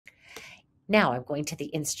Now I'm going to the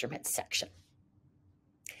instruments section.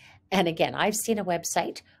 And again, I've seen a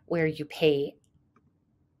website where you pay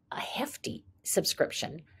a hefty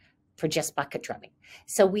subscription for just bucket drumming.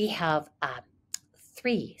 So we have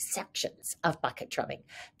 3 sections of bucket drumming.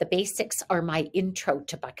 The basics are my intro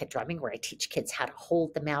to bucket drumming, where I teach kids how to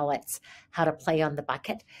hold the mallets, how to play on the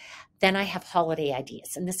bucket. Then I have holiday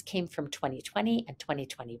ideas, and this came from 2020 and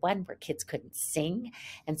 2021, where kids couldn't sing.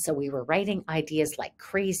 And so we were writing ideas like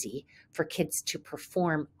crazy for kids to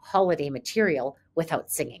perform holiday material without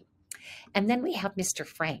singing. And then we have Mr.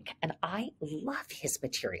 Frank, and I love his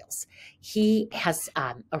materials. He has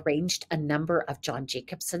arranged a number of John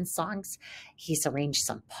Jacobson songs. He's arranged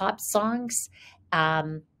some pop songs.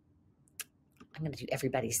 I'm going to do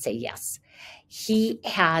Everybody Say Yes. He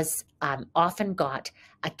has often got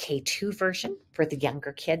a K2 version for the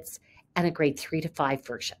younger kids and a grade 3 to 5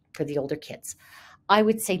 version for the older kids. I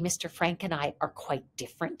would say Mr. Frank and I are quite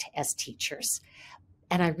different as teachers,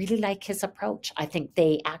 and I really like his approach. I think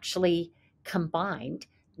they actually combined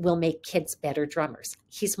will make kids better drummers.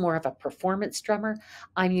 He's more of a performance drummer.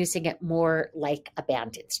 I'm using it more like a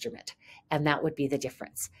band instrument, and that would be the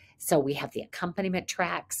difference. So we have the accompaniment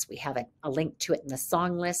tracks. We have a link to it in the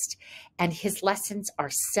song list, and his lessons are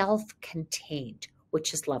self-contained,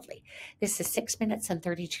 which is lovely. This is 6 minutes and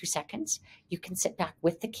 32 seconds. You can sit back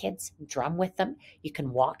with the kids, drum with them. You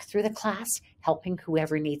can walk through the class, helping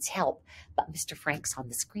whoever needs help. But Mr. Frank's on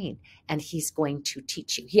the screen, and he's going to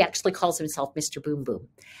teach you. He actually calls himself Mr. Boom Boom,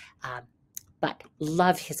 but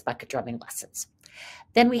love his bucket drumming lessons.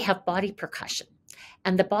 Then we have body percussion,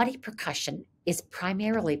 and the body percussion is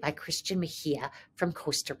primarily by Christian Mejia from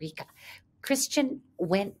Costa Rica. Christian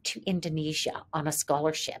went to Indonesia on a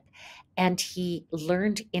scholarship, and he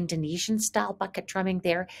learned Indonesian-style bucket drumming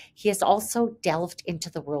there. He has also delved into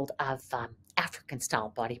the world of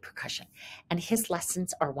African-style body percussion, and his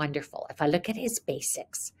lessons are wonderful. If I look at his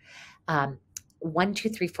basics, 1, 2,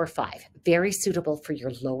 3, 4, 5, very suitable for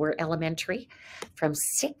your lower elementary. From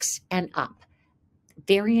 6 and up,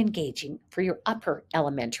 very engaging for your upper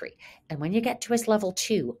elementary. And when you get to his level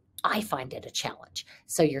 2, I find it a challenge.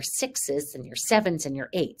 So your 6s and your 7s and your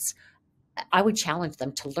 8s, I would challenge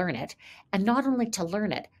them to learn it, and not only to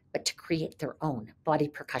learn it, but to create their own body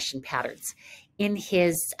percussion patterns. In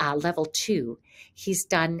his level 2, he's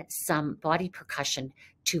done some body percussion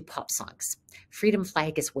to pop songs. Freedom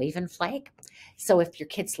Flag is Wavin' Flag. So if your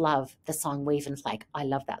kids love the song Wavin' Flag, I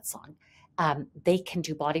love that song. They can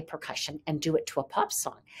do body percussion and do it to a pop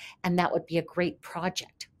song. And that would be a great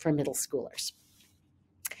project for middle schoolers.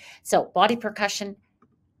 So body percussion,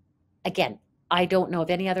 again, I don't know of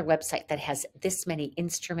any other website that has this many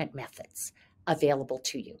instrument methods available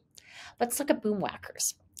to you. Let's look at boom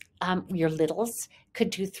whackers. Your littles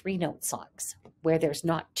could do 3-note songs where there's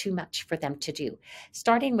not too much for them to do.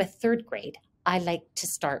 Starting with 3rd grade, I like to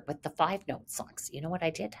start with the 5-note songs. You know what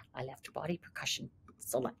I did? I left body percussion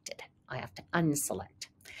selected. I have to unselect.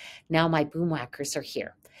 Now my boom whackers are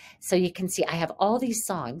here. So you can see I have all these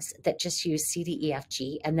songs that just use C, D, E, F,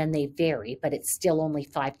 G, and then they vary, but it's still only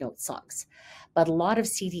 5-note songs. But a lot of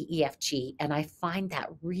C, D, E, F, G, and I find that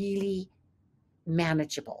really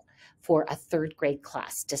manageable for a 3rd grade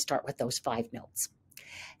class to start with those 5 notes.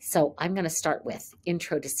 So I'm going to start with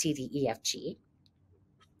Intro to C, D, E, F, G,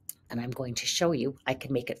 and I'm going to show you I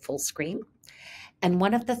can make it full screen. And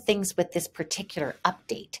one of the things with this particular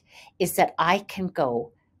update is that I can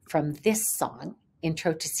go from this song,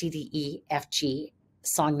 Intro to C, D, E, F, G,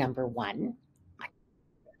 song number 1.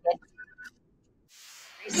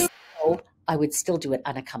 So I would still do it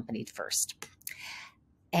unaccompanied first.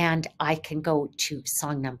 And I can go to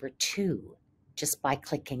song number 2 just by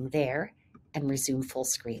clicking there and resume full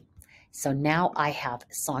screen. So now I have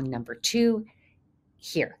song number 2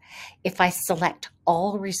 here. If I select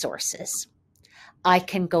all resources, I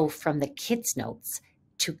can go from the kids' notes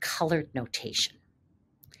to colored notation.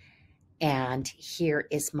 And here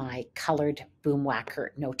is my colored boom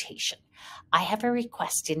whacker notation. I have a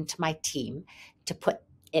request into my team to put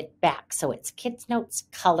it back so it's kids' notes,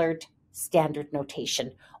 colored, standard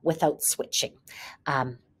notation without switching.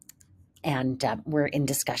 We're in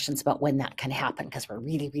discussions about when that can happen because we're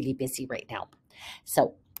really, really busy right now.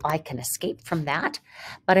 So I can escape from that,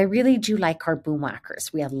 but I really do like our boom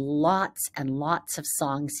whackers. We have lots and lots of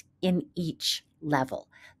songs in each level.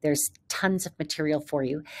 There's tons of material for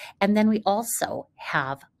you. And then we also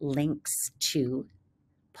have links to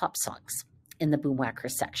pop songs in the boom whacker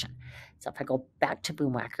section. So if I go back to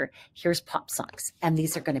boom whacker, here's pop songs. And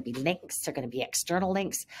these are going to be links. They're going to be external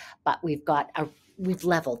links, but we've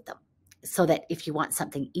leveled them so that if you want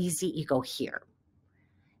something easy, you go here.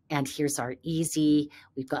 And here's our easy.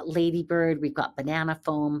 We've got Ladybird, we've got Banana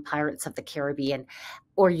Foam, Pirates of the Caribbean,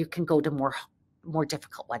 or you can go to more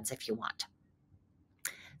difficult ones if you want.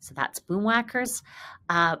 So that's Boomwhackers.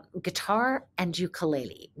 Guitar and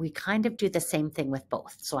ukulele. We kind of do the same thing with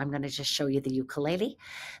both. So I'm going to just show you the ukulele.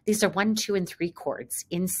 These are 1, 2, and 3 chords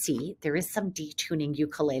in C. There is some D tuning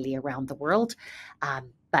ukulele around the world,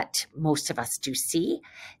 but most of us do C.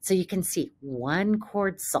 So you can see 1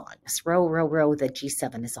 chord songs. Row, row, row. The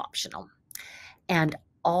G7 is optional. And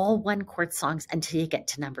all 1 chord songs until you get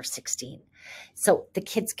to number 16. So the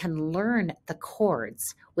kids can learn the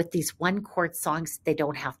chords with these 1 chord songs. They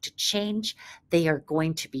don't have to change. They are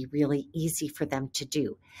going to be really easy for them to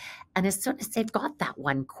do. And as soon as they've got that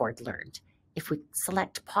 1 chord learned, if we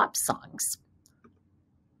select pop songs,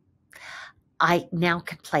 I now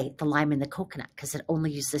can play The Lime and the Coconut because it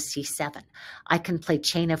only uses C7. I can play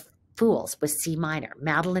Chain of Fools with C minor,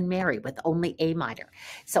 Madeline Mary with only A minor.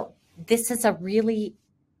 So this is a really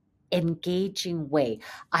engaging way.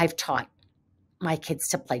 I've taught my kids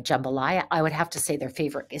to play jambalaya. I would have to say their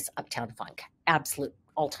favorite is Uptown Funk, absolute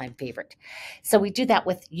all-time favorite. So we do that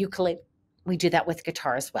with ukulele. We do that with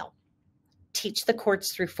guitar as well. Teach the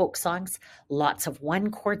chords through folk songs, lots of 1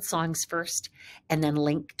 chord songs first, and then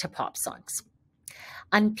link to pop songs.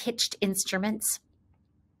 Unpitched instruments.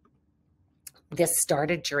 This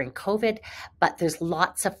started during COVID, but there's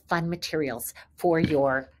lots of fun materials for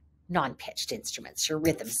your non-pitched instruments, your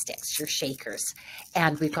rhythm sticks, your shakers,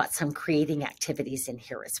 and we've got some creating activities in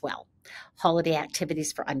here as well. Holiday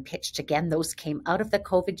activities for unpitched. Again, those came out of the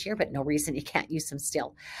COVID year, but no reason you can't use them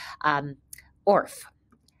still. Orff.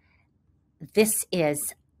 This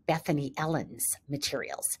is Bethany Ellen's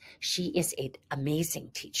materials. She is an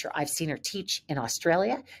amazing teacher. I've seen her teach in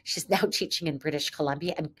Australia. She's now teaching in British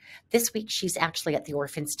Columbia, and this week she's actually at the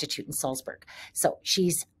Orff Institute in Salzburg. So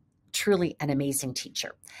she's truly an amazing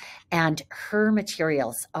teacher, and her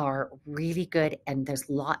materials are really good, and there's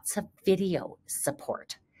lots of video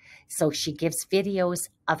support. So she gives videos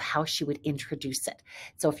of how she would introduce it.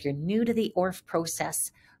 So if you're new to the Orff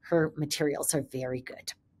process, her materials are very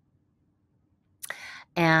good.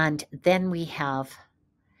 And then we have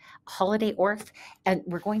Holiday Orff, and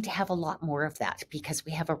we're going to have a lot more of that because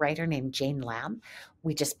we have a writer named Jane Lamb.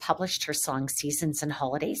 We just published her song Seasons and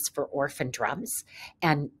Holidays for Orff and drums,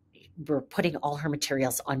 and we're putting all her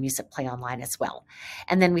materials on MusicplayOnline as well.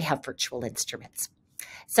 And then we have virtual instruments.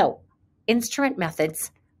 So instrument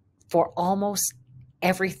methods for almost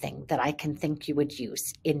everything that I can think you would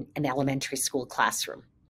use in an elementary school classroom.